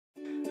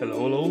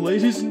Hello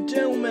ladies and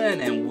gentlemen,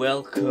 and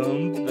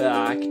welcome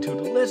back to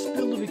the Let's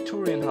Build a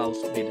Victorian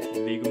House with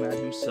Vigman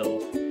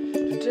himself.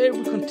 Today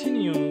we're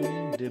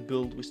continuing the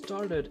build we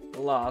started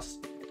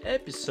last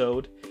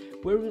episode,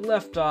 where we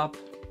left off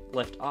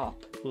with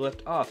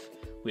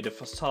the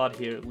facade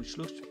here, which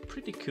looks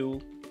pretty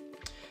cool.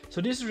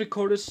 So this is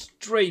recorded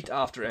straight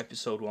after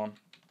episode 1.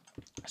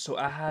 So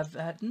I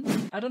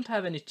don't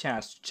have any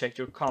chance to check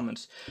your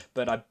comments,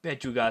 but I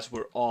bet you guys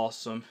were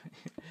awesome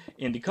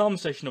in the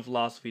comment section of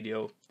last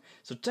video.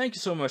 So thank you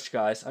so much,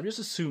 guys. I'm just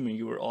assuming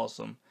you were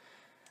awesome.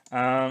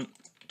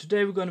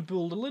 Today we're gonna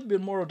build a little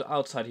bit more of the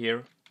outside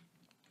here.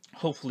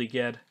 Hopefully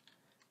get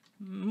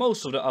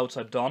most of the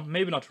outside done.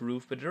 Maybe not the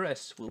roof, but the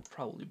rest will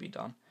probably be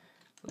done.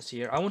 Let's see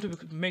here. I want to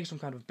make some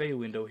kind of bay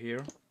window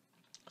here.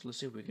 So let's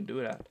see if we can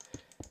do that.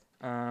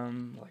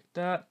 Like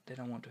that.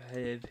 Then I want to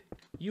have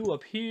you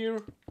up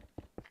here.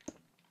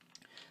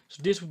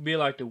 So this would be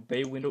like the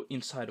bay window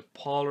inside the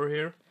parlor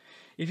here.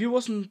 If you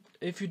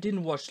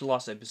didn't watch the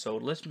last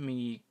episode, let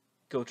me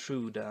go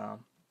through the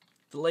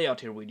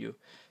layout here with you.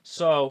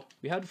 So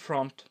we have the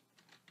front,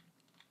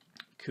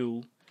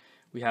 cool.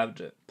 We have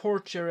the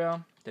porch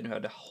area. Then we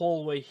have the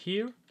hallway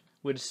here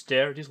with the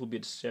stair. This will be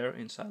the stair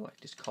inside,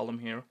 like this column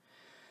here.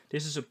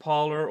 This is a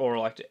parlor, or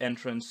like the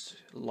entrance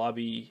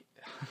lobby.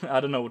 I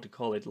don't know what to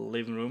call it,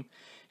 living room.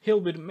 Here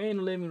will be the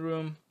main living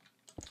room.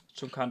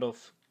 Some kind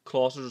of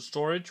closet or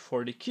storage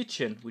for the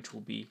kitchen, which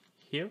will be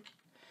here.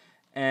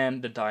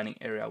 And the dining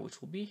area, which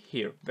will be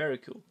here. Very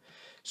cool.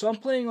 So I'm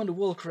playing on the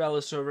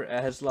Ukulele server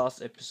as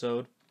last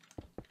episode.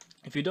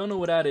 If you don't know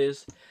what that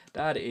is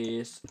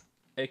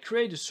a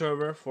creative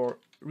server for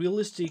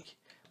realistic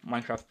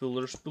Minecraft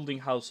builders building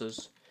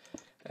houses,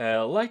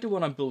 like the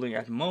one I'm building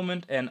at the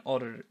moment, and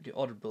the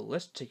other build.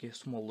 Let's take a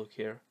small look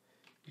here.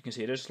 You can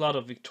see there's a lot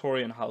of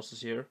Victorian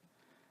houses here.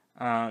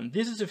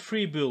 This is a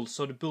free build,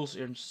 so the builds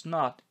is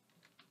not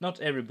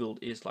every build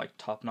is like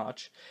top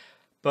notch,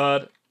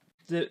 but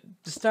the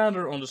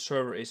standard on the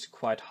server is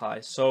quite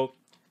high. So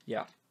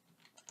yeah,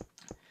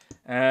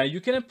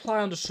 you can apply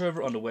on the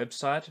server on the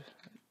website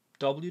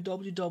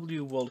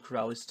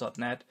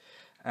www.worldcorrales.net.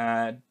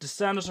 The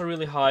standards are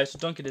really high, so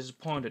don't get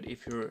disappointed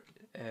if you're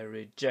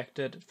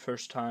rejected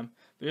first time,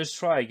 but just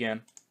try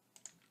again.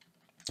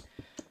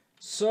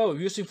 So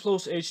using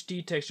Flow's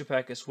HD texture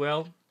pack as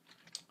well,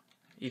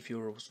 if you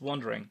was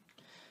wondering.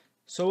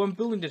 So I'm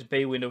building this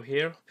bay window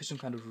here with some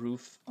kind of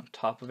roof on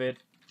top of it.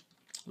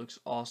 Looks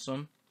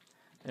awesome.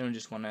 Then we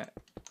just want to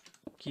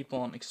keep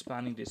on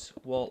expanding this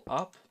wall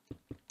up.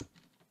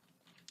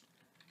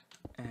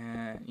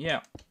 And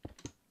yeah,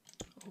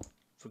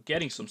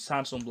 forgetting some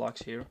sandstone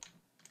blocks here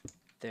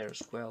there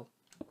as well.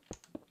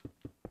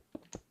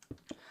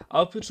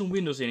 I'll put some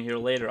windows in here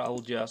later. I'll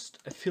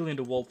just fill in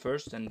the wall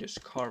first and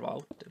just carve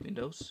out the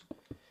windows,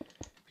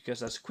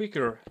 because that's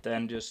quicker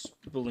than just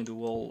building the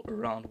wall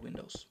around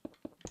windows.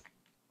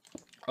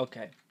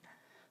 Okay,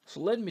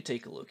 so let me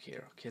take a look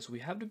here. Okay, so we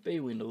have the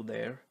bay window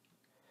there.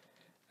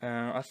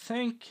 I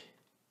think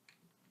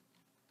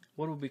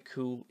what would be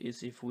cool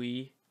is if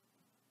we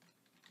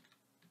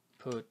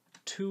put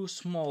 2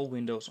 small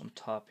windows on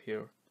top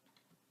here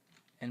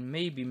and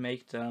maybe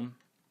make them,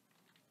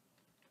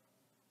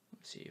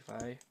 let's see, if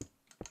I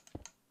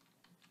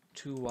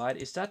too wide.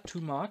 Is that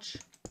too much?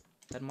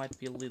 That might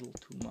be a little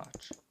too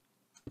much.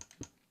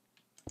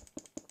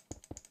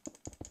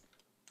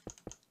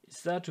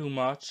 Is that too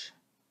much?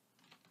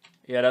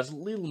 Yeah, that's a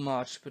little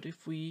much, but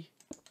if we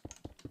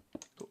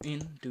go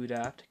in, do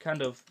that,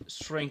 kind of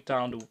shrink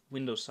down the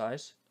window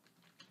size,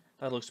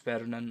 that looks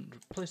better. Then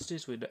replace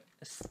this with a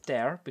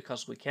stair,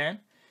 because we can.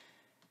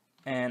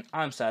 And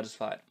I'm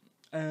satisfied.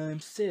 I'm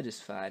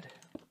satisfied.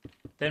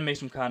 Then make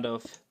some kind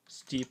of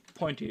steep,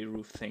 pointy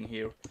roof thing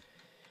here,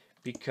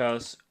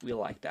 because we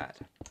like that.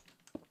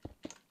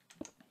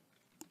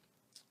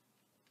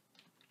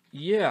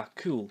 Yeah,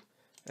 cool.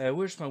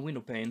 Where's my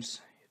window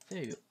panes?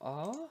 There you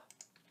are.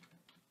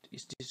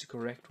 Is this the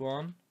correct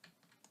one?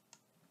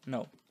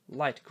 No,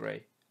 light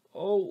gray.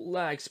 Oh,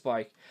 lag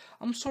spike.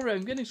 I'm sorry,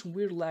 I'm getting some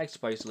weird lag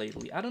spikes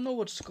lately. I don't know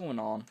what's going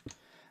on.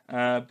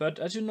 But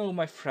as you know,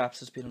 my fraps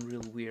has been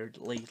real weird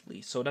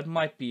lately, so that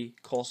might be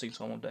causing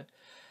some of the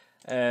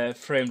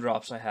frame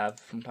drops I have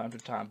from time to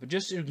time. But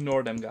just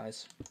ignore them,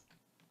 guys.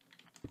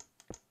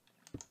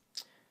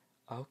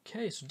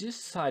 Okay, so this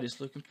side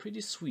is looking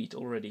pretty sweet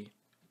already.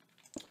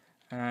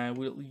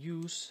 We'll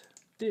use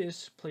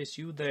this, place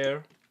you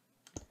there,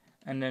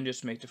 and then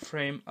just make the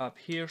frame up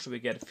here so we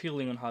get a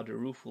feeling on how the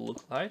roof will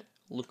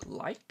look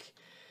like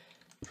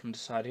from the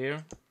side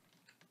here.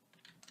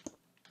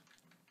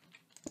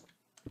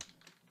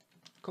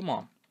 Come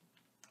on.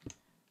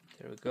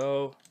 There we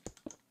go.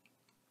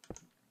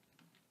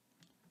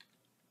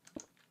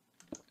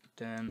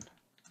 Then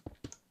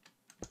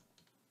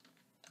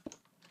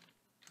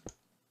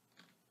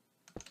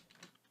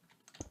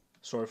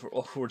sorry for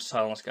awkward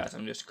silence, guys.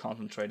 I'm just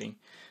concentrating.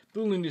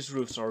 Building these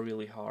roofs are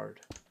really hard.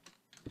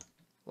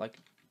 Like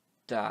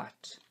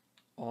that.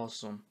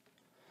 Awesome.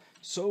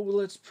 So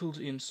let's put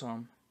in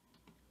some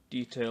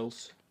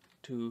details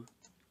to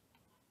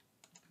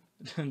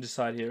on the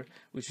side here,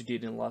 which we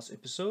did in the last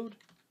episode.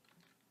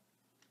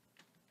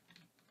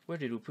 Where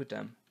did we put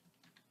them?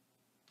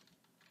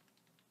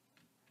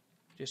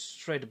 Just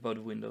straight above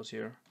the windows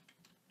here.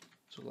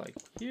 So like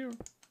here.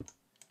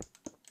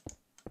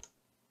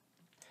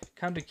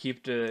 Kind of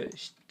keep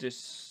this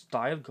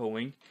style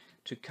going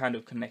to kind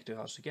of connect the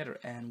house together.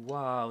 And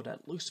wow,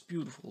 that looks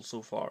beautiful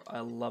so far. I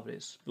love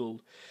this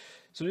build.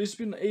 So it's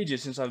been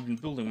ages since I've been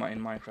building in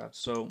Minecraft.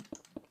 So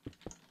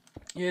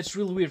yeah, it's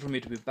really weird for me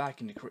to be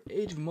back in the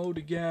creative mode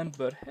again.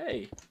 But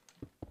hey,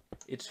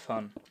 it's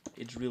fun.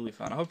 It's really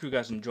fun. I hope you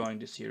guys are enjoying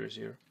this series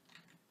here.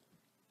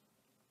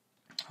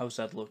 How's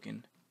that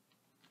looking?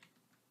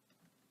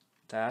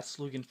 That's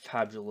looking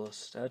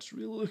fabulous. That's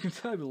really looking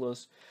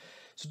fabulous.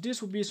 So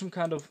this will be some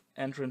kind of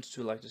entrance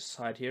to like the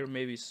side here.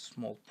 Maybe a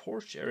small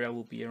porch area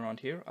will be around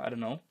here. I don't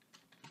know.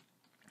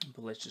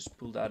 But let's just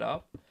pull that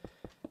up.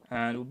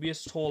 And it will be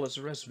as tall as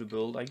the rest of the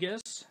build, I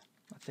guess.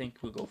 I think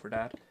we'll go for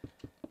that.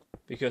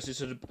 Because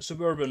it's a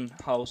suburban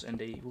house and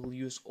they will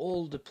use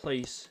all the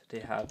place they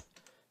have.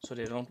 So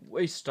they don't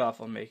waste stuff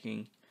on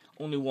making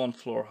only one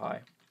floor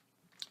high.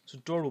 So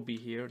door will be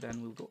here.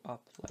 Then we'll go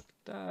up like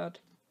that.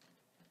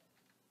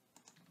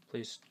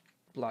 Place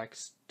black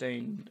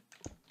stained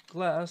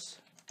glass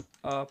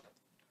up.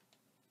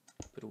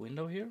 Put a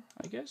window here,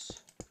 I guess.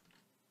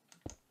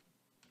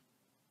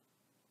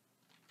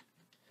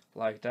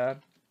 Like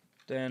that.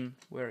 Then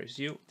where is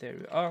you? There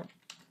you are.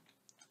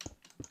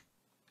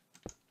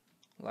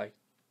 Like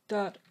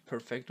that.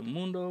 Perfecto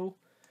mundo.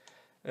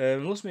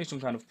 Let's make some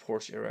kind of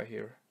porch area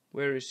here.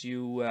 Where is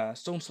you?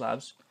 Stone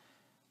slabs.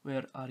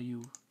 Where are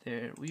you?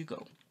 There we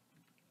go.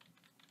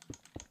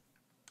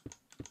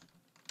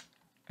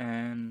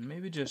 And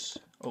maybe just,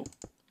 oh,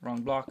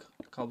 wrong block,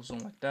 cobblestone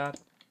like that.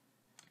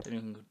 Then you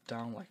can go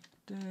down like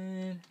that.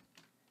 And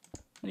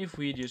if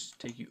we just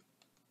take you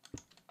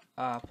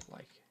up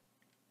like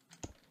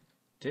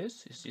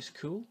this, is this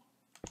cool?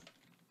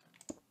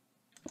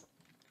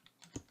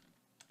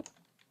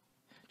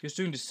 Just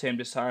doing the same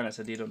design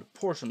as I did on the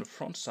porch on the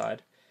front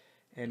side.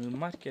 And we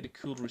might get a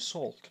cool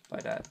result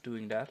by that,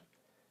 doing that.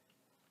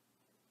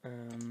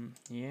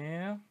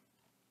 Yeah.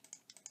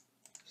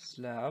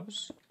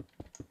 Slabs.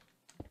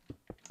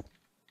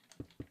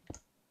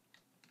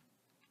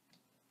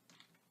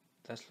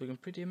 That's looking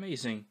pretty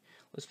amazing.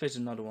 Let's place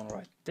another one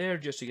right there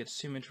just to get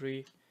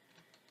symmetry.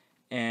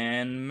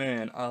 And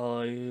man,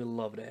 I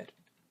love that.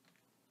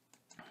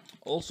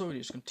 Also,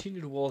 just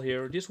continue the wall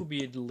here. This will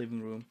be the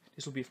living room.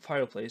 This will be a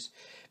fireplace.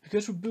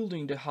 Because we're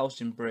building the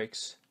house in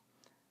bricks,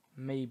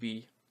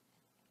 maybe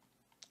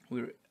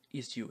where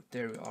is you?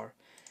 There we are.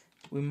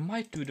 We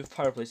might do the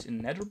fireplace in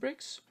nether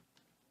bricks,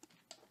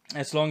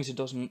 as long as it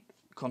doesn't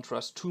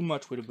contrast too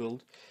much with the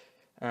build.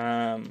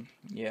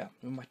 Yeah,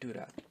 we might do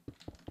that.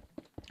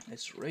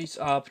 Let's raise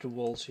up the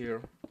walls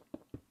here,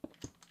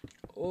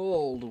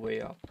 all the way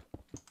up.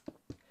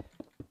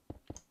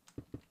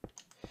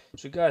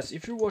 So guys,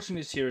 if you're watching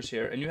this series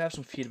here and you have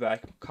some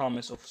feedback,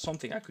 comments of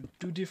something I could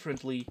do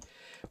differently,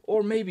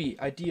 or maybe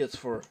ideas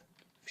for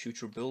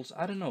future builds,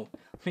 I don't know,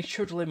 make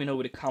sure to let me know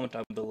with a comment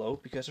down below,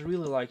 because I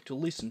really like to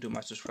listen to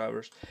my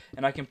subscribers,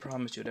 and I can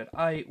promise you that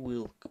I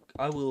will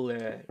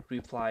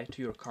reply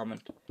to your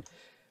comment.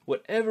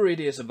 Whatever it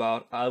is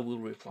about, I will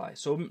reply.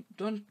 So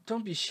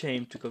don't be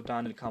ashamed to go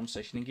down in the comment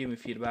section and give me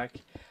feedback.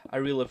 I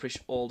really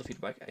appreciate all the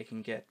feedback I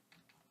can get.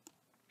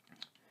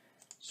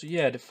 So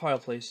yeah, the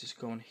fireplace is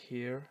going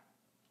here.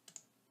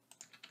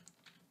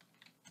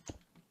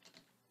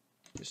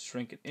 Just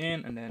shrink it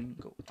in and then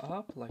go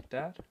up like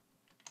that.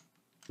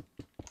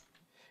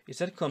 Is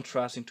that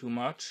contrasting too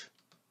much?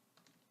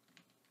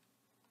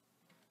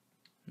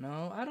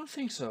 No, I don't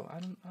think so.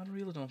 I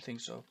really don't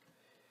think so.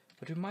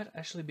 But we might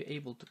actually be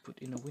able to put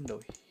in a window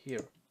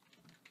here.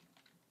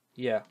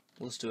 Yeah,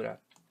 let's do that.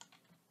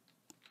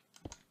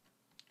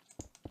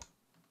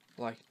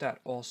 Like that,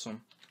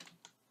 awesome.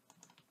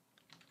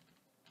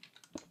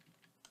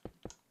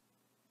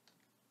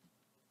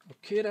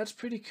 Okay, that's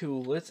pretty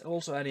cool. Let's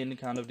also add in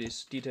kind of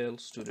these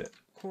details to the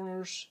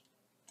corners.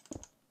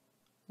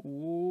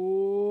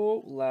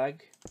 Whoa,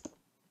 lag.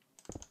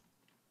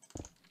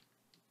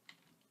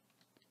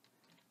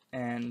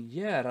 And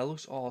yeah, that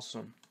looks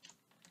awesome.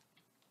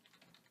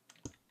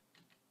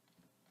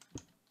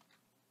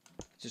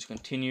 Just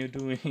continue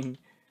doing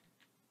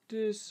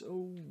this.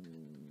 Oh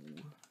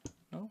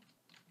no,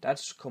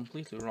 that's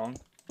completely wrong.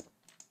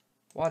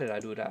 Why did I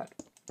do that?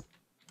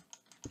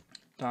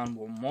 Down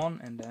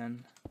one and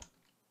then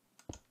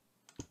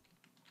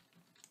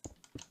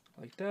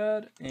like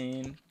that,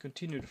 and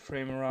continue the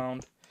frame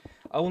around.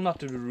 I will not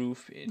do the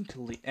roof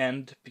until the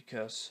end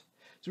because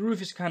the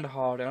roof is kind of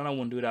hard and I don't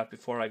want to do that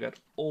before I got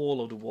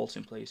all of the walls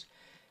in place.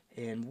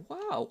 And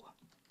wow,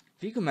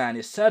 Vigoman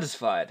is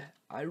satisfied.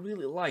 I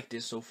really like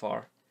this so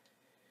far.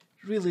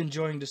 Really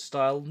enjoying the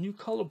style, new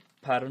color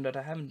pattern that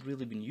I haven't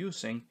really been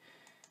using,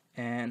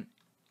 and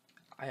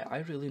I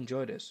really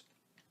enjoy this.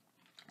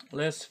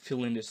 Let's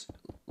fill in this,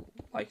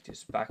 like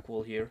this back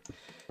wall here.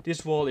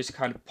 This wall is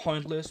kind of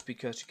pointless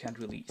because you can't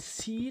really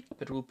see it,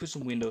 but we'll put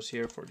some windows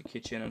here for the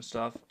kitchen and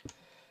stuff.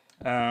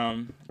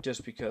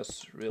 just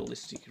because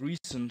realistic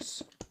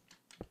reasons,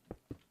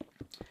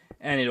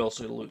 and it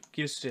also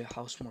gives the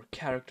house more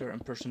character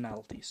and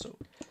personality. So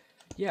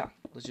yeah,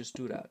 let's just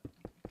do that.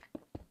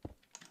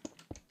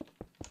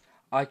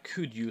 I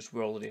could use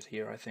world edit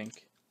here, I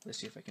think. Let's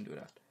see if I can do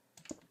that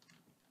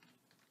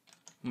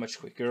much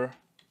quicker.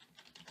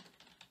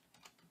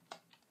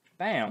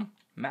 Bam,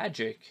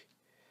 magic.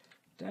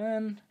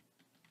 Then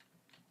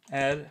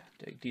add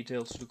the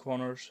details to the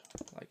corners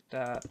like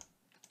that.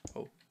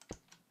 Oh,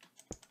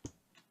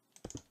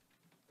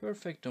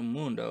 perfecto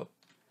mundo.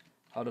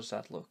 How does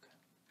that look?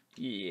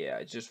 Yeah,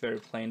 it's just very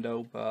plain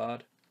though,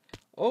 but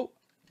oh,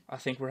 I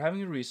think we're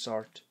having a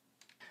restart.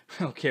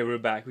 Okay, we're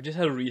back. We just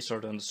had a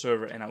restart on the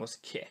server and I was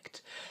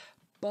kicked,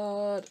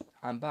 but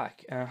I'm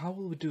back. How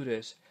will we do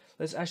this?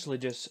 Let's actually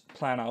just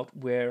plan out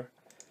where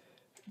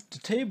the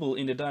table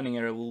in the dining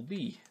area will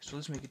be. So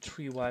let's make it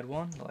 3 wide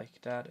one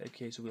like that.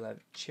 Okay, so we'll have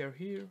a chair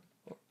here,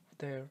 or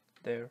there,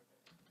 there,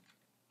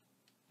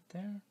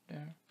 there,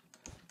 there,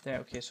 there.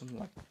 Okay, something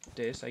like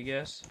this, I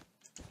guess.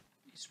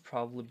 It's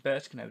probably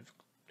best. Can have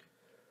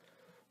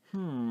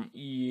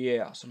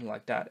yeah, something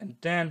like that, and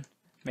then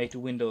make the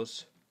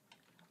windows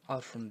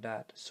out from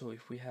that. So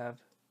if we have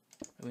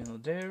a window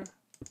there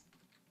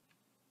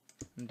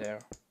and there,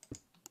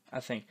 I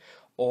think.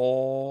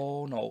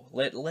 Oh no,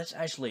 let's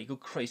actually go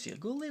crazy.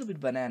 Go a little bit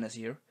bananas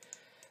here.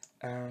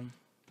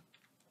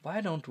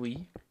 Why don't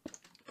we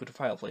put a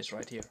fireplace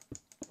right here?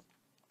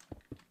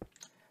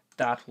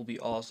 That will be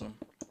awesome.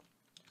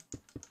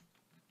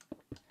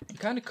 And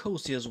kind of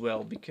cozy as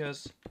well,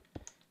 because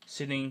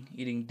sitting,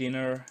 eating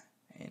dinner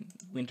in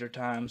winter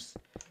times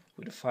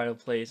with a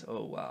fireplace,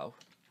 oh wow.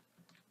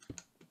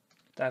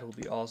 That will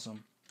be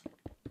awesome.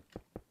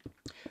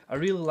 I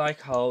really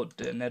like how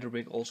the nether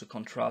brick also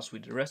contrasts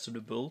with the rest of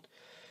the build.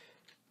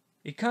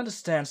 It kind of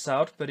stands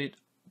out, but it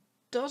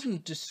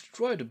doesn't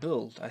destroy the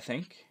build, I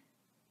think.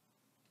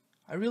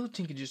 I really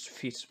think it just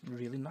fits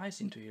really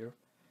nice into here.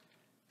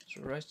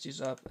 So raise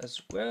this up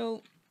as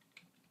well.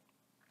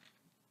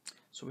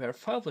 So we have a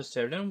fireplace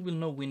there, then we'll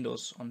know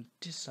windows on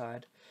this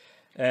side.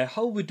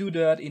 How we do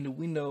that in the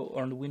window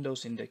or on the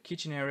windows in the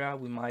kitchen area,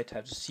 we might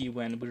have to see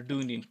when we're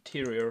doing the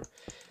interior,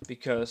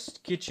 because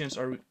kitchens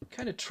are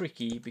kind of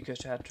tricky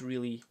because you have to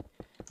really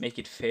make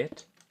it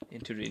fit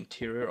into the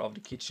interior of the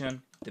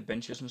kitchen, the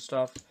benches and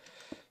stuff.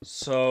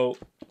 So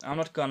I'm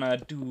not gonna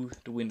do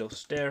the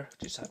windows there,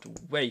 just have to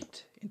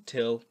wait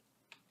until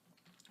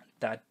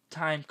that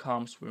time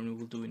comes when we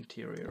will do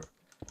interior.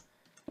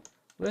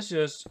 Let's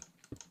just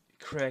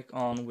crack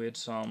on with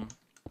some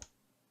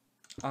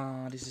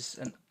this is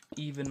an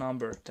even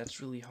number,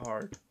 that's really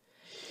hard.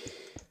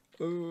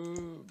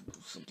 Something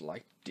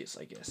like this,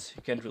 I guess.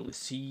 You can't really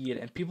see it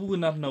and people will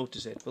not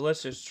notice it, but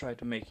let's just try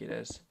to make it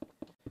as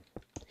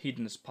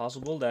hidden as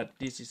possible, that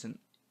this is an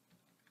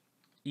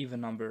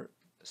even number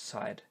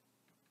side.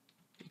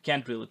 You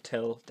can't really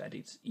tell that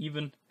it's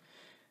even.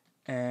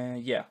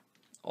 Yeah,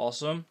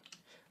 awesome.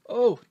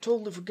 Oh,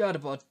 totally forgot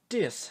about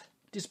this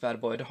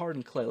bad boy, the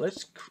hardened clay.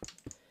 Let's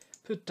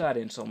put that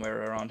in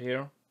somewhere around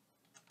here.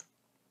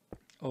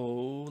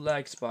 Oh,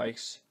 lag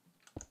spikes.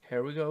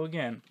 Here we go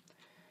again.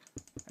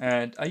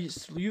 And I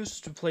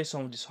used to play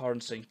some of this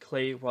hardened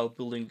clay while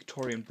building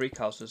Victorian brick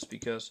houses,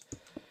 because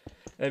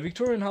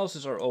Victorian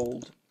houses are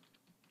old,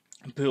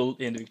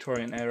 built in the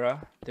Victorian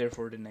era,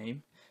 therefore the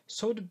name.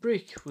 So the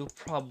brick will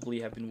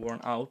probably have been worn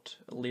out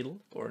a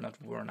little, or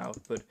not worn out,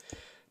 but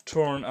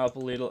torn up a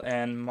little,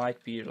 and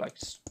might be like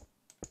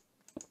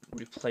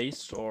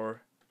replaced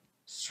or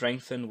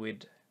strengthened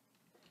with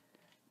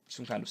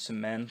some kind of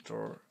cement,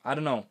 or I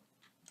don't know,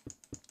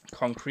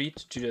 concrete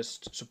to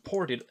just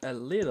support it a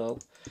little.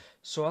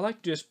 So I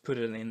like to just put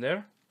it in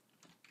there,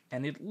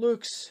 and it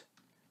looks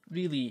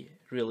really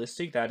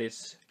realistic that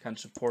it's kind of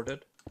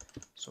supported.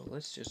 So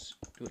let's just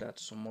do that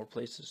some more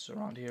places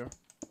around here,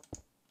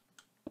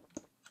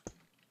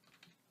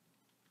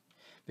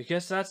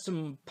 because that's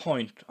the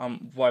point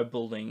why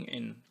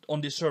building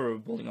on this server,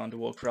 building on the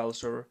World Corral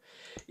server,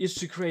 is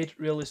to create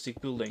realistic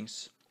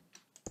buildings.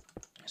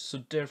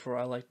 So therefore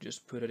I like to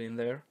just put it in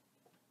there.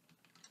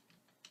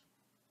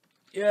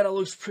 Yeah, that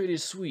looks pretty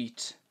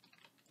sweet.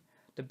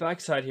 The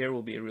backside here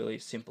will be really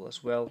simple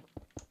as well.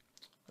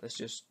 Let's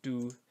just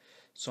do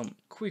some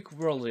quick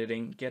world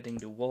editing, getting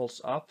the walls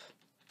up.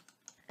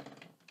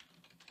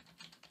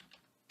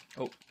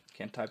 Oh,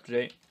 can't type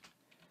today.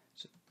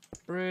 So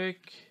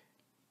brick.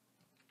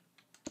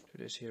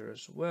 Do this here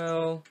as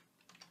well.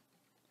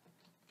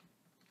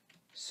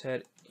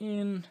 Set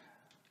in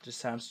the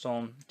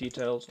sandstone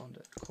details on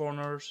the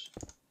corners.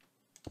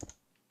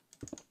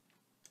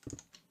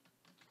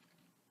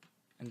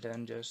 And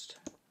then just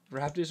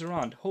wrap this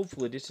around.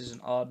 Hopefully this is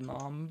an odd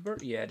number.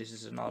 Yeah, this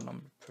is an odd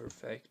number.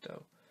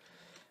 Perfecto.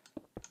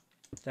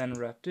 Then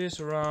wrap this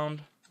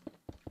around.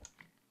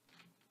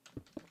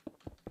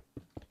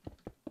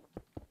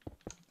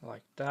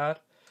 Like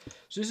that.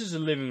 So this is a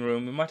living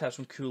room. We might have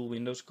some cool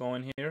windows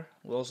going here.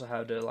 We'll also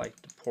have the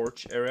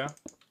porch area.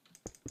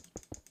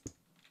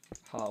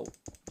 How?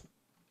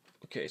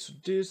 Okay, so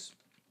this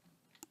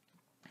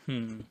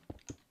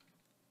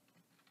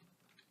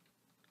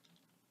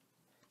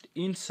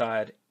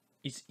inside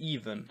is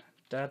even.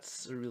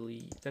 That's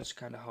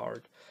kind of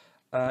hard.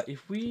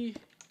 If we,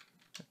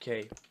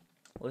 okay,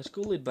 let's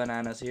go with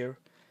bananas here.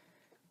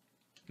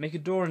 Make a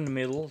door in the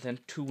middle, then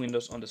 2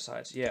 windows on the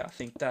sides. Yeah, I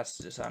think that's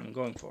the design I'm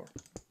going for.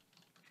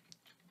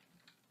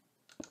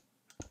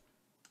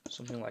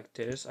 Something like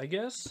this, I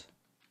guess,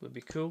 would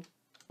be cool.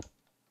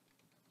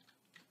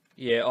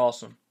 Yeah,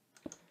 awesome.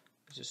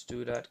 Let's just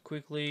do that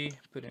quickly.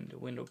 Put in the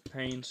window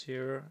panes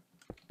here.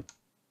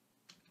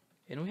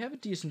 And we have a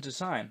decent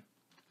design.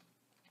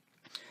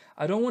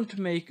 I don't want to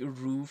make a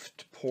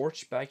roofed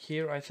porch back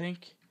here, I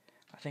think.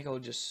 I think I'll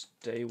just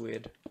stay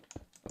with,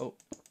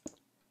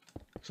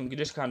 some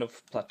just kind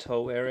of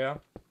plateau area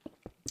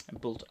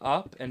and build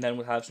up, and then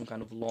we'll have some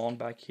kind of lawn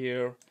back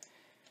here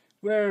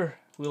where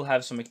we'll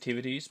have some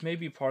activities,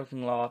 maybe a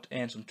parking lot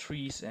and some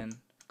trees and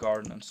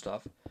garden and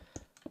stuff.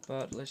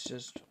 But let's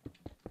just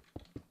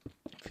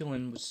fill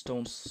in with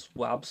stone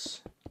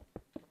swabs,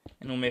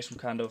 and we'll make some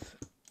kind of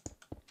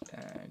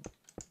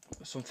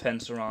some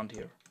fence around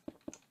here.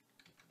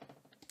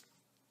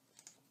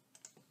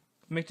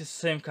 Make the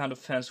same kind of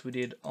fence we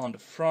did on the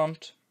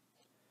front,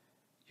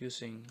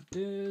 using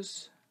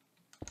this.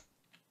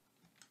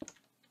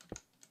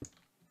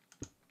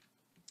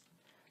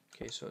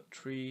 Okay, so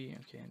tree,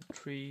 okay, and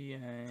tree,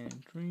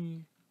 and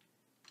tree.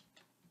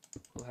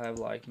 We'll have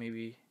like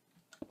maybe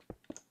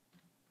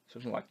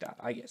something like that,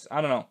 I guess.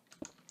 I don't know.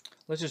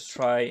 Let's just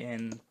try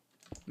and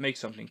make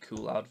something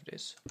cool out of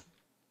this.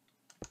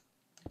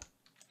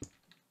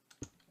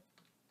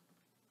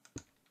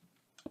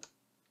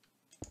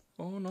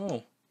 Oh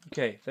no.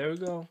 Okay, there we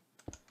go.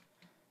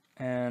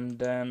 And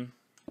then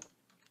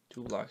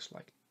 2 blocks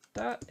like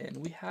that, and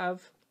we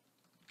have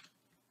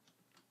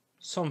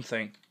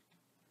something.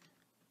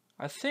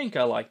 I think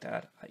I like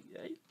that.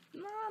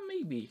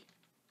 Maybe.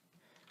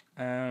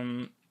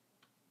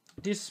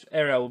 This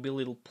area will be a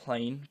little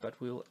plain, but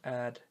we'll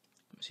add.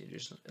 Let me see,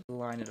 just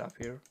line it up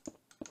here.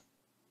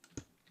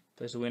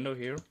 Place a window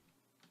here.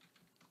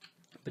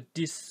 But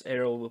this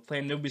area will be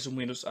plain. There'll be some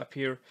windows up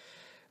here.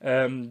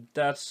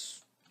 That's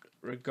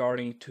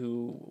regarding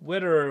to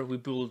whether we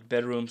build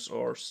bedrooms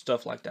or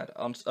stuff like that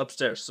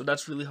upstairs. So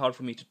that's really hard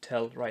for me to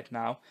tell right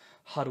now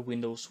how the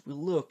windows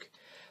will look.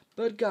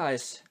 But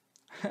guys,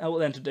 I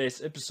will end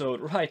today's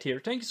episode right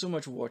here. Thank you so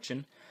much for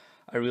watching.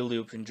 I really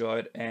hope you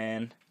enjoyed,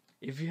 and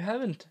if you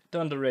haven't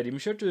done it already, be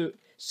sure to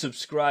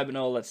subscribe and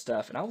all that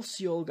stuff, and I will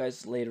see you all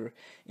guys later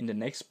in the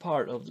next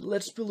part of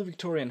Let's Build a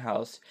Victorian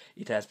House.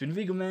 It has been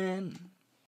Vigo Man.